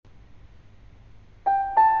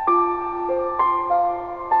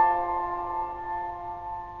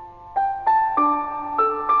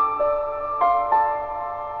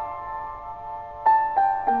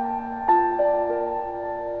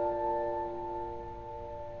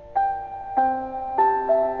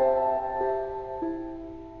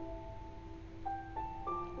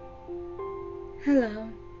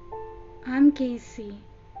Tracy,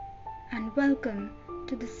 and welcome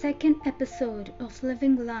to the second episode of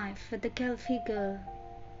Living Life with the Kelfie Girl.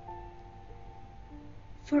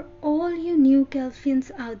 For all you new Kelfians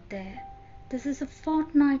out there, this is a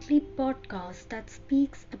fortnightly podcast that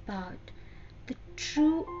speaks about the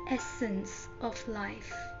true essence of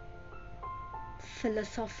life,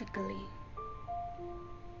 philosophically.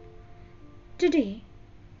 Today,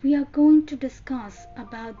 we are going to discuss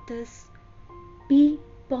about this be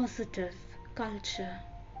positive culture.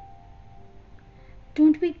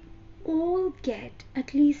 Don't we all get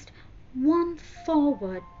at least one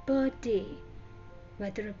forward per day,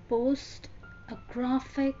 whether a post, a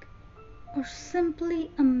graphic, or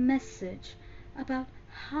simply a message about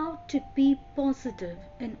how to be positive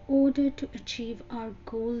in order to achieve our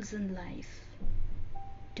goals in life?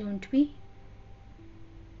 Don't we?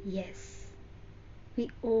 Yes, we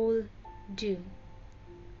all do.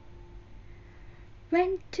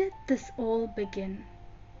 When did this all begin?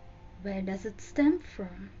 Where does it stem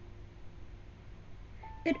from?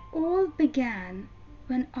 It all began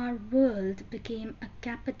when our world became a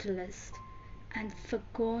capitalist and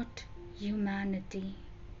forgot humanity.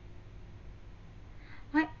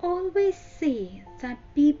 I always say that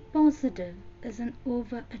be positive is an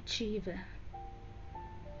overachiever.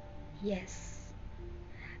 Yes,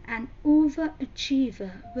 an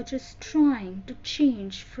overachiever which is trying to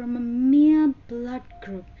change from a mere blood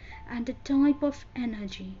group and a type of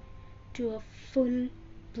energy to a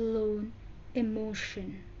full-blown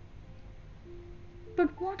emotion.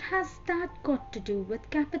 But what has that got to do with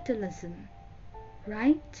capitalism,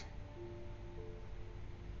 right?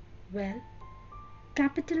 Well,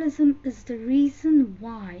 capitalism is the reason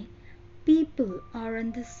why people are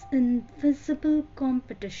in this invisible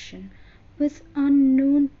competition with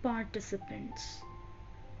unknown participants,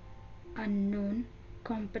 unknown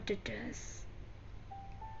competitors.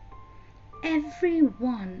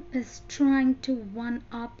 Everyone is trying to one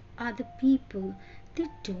up other people they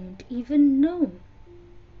don't even know.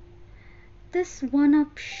 This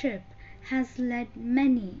one-upship has led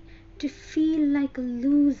many to feel like a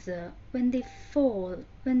loser when they fall,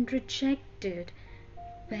 when rejected,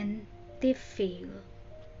 when they fail.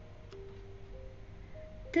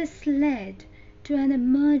 This led to an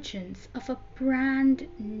emergence of a brand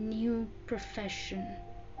new profession,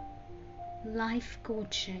 life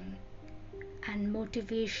coaching and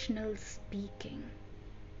motivational speaking.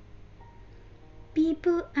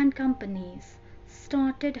 People and companies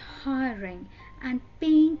started hiring and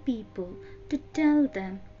paying people to tell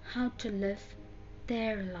them how to live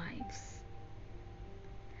their lives.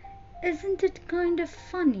 Isn't it kind of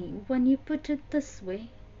funny when you put it this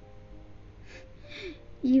way?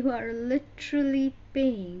 You are literally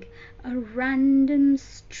paying a random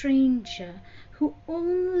stranger who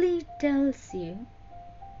only tells you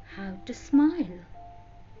how to smile.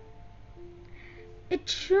 It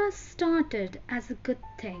sure started as a good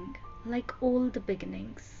thing, like all the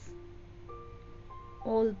beginnings.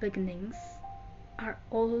 All beginnings are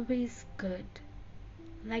always good,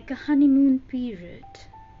 like a honeymoon period.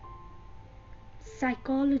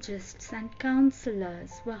 Psychologists and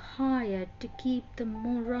counselors were hired to keep the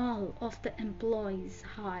morale of the employees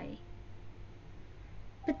high.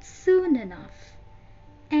 But soon enough,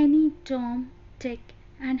 any Tom, Dick,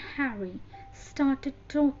 and Harry started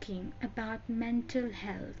talking about mental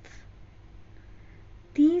health.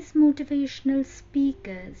 These motivational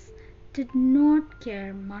speakers did not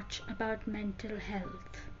care much about mental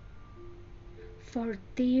health, for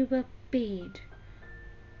they were paid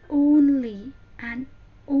only and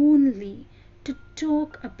only to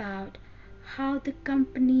talk about how the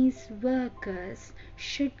company's workers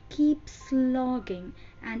should keep slogging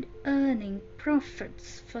and earning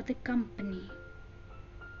profits for the company.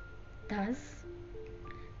 Thus,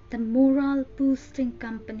 the morale-boosting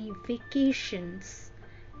company vacations,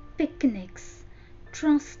 picnics,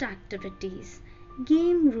 trust activities,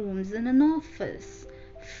 game rooms in an office,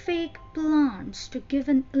 fake plants to give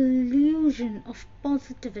an illusion of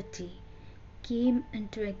positivity came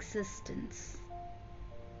into existence.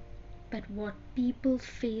 But what people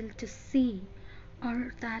fail to see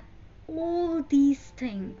are that all these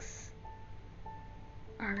things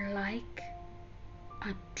are like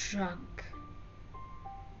a drug.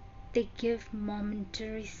 They give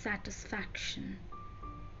momentary satisfaction,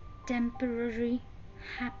 temporary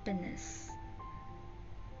happiness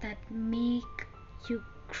that make you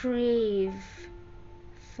crave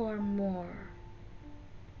for more.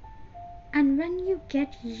 And when you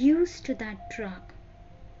get used to that drug,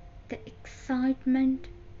 the excitement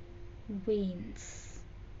wanes.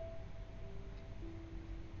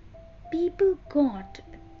 People got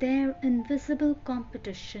their invisible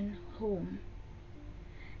competition home.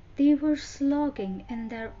 They were slogging in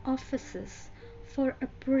their offices for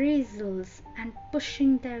appraisals and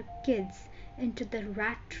pushing their kids into the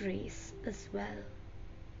rat race as well.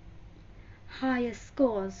 Higher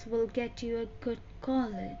scores will get you a good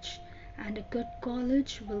college, and a good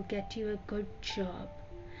college will get you a good job.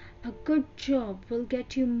 A good job will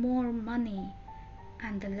get you more money,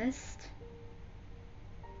 and the list,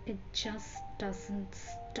 it just doesn't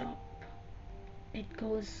stop. It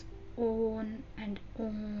goes on and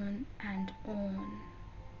on and on.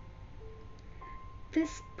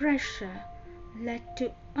 This pressure led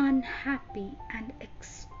to unhappy and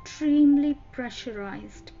extremely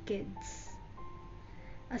pressurized kids.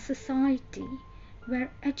 A society where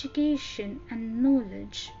education and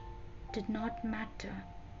knowledge did not matter,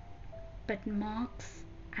 but marks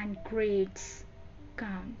and grades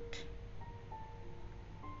count.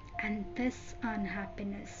 And this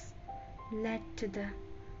unhappiness led to the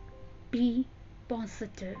be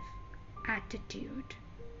positive attitude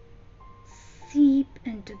seep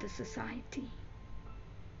into the society.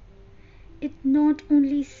 It not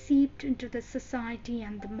only seeped into the society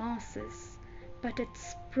and the masses, but it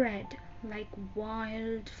spread like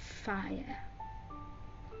wildfire.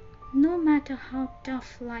 No matter how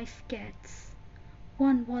tough life gets,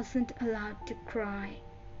 one wasn't allowed to cry,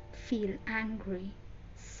 feel angry,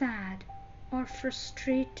 sad, or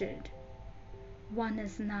frustrated. One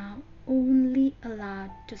is now only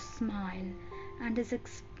allowed to smile and is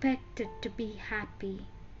expected to be happy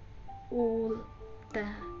all the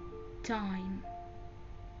time.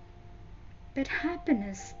 But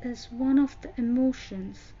happiness is one of the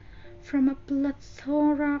emotions from a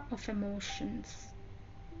plethora of emotions,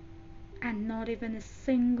 and not even a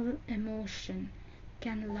single emotion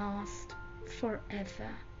can last forever.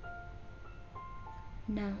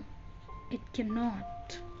 No, it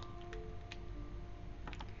cannot.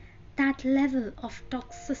 That level of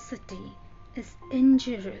toxicity is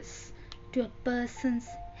injurious to a person's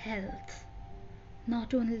health,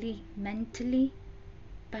 not only mentally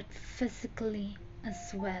but physically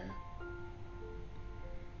as well.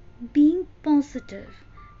 Being positive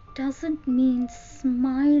doesn't mean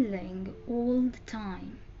smiling all the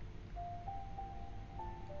time.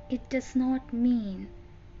 It does not mean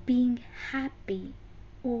being happy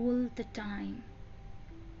all the time.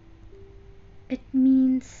 It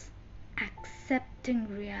means accepting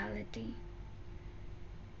reality,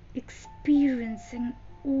 experiencing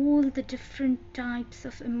all the different types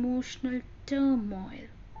of emotional turmoil,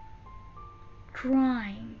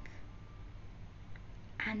 crying,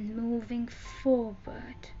 and moving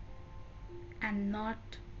forward and not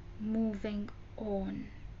moving on.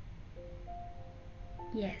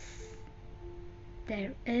 Yes,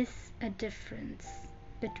 there is a difference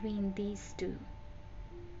between these two.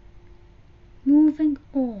 Moving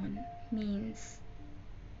on means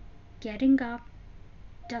getting up,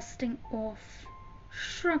 dusting off,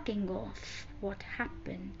 shrugging off what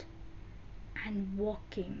happened, and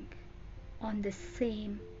walking on the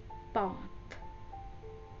same path.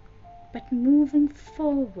 But moving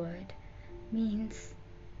forward means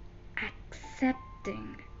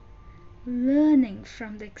accepting, learning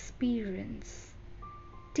from the experience,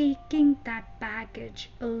 taking that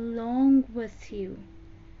baggage along with you,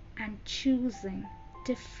 and choosing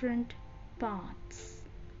different paths.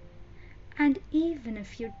 And even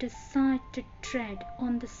if you decide to tread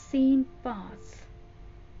on the same path,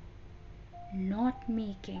 not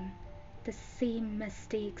making the same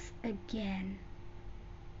mistakes again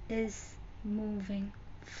is moving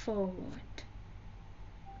forward.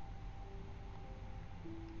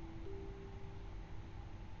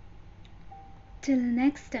 Till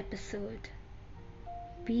next episode,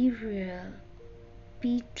 be real,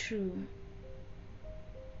 be true,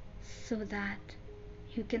 so that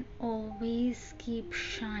you can always keep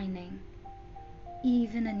shining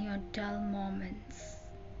even in your dull moments,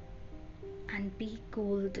 and be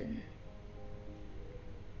golden.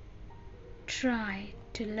 Try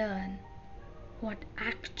to learn what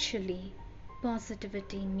actually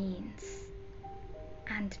positivity means,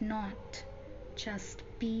 and not just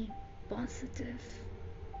be positive.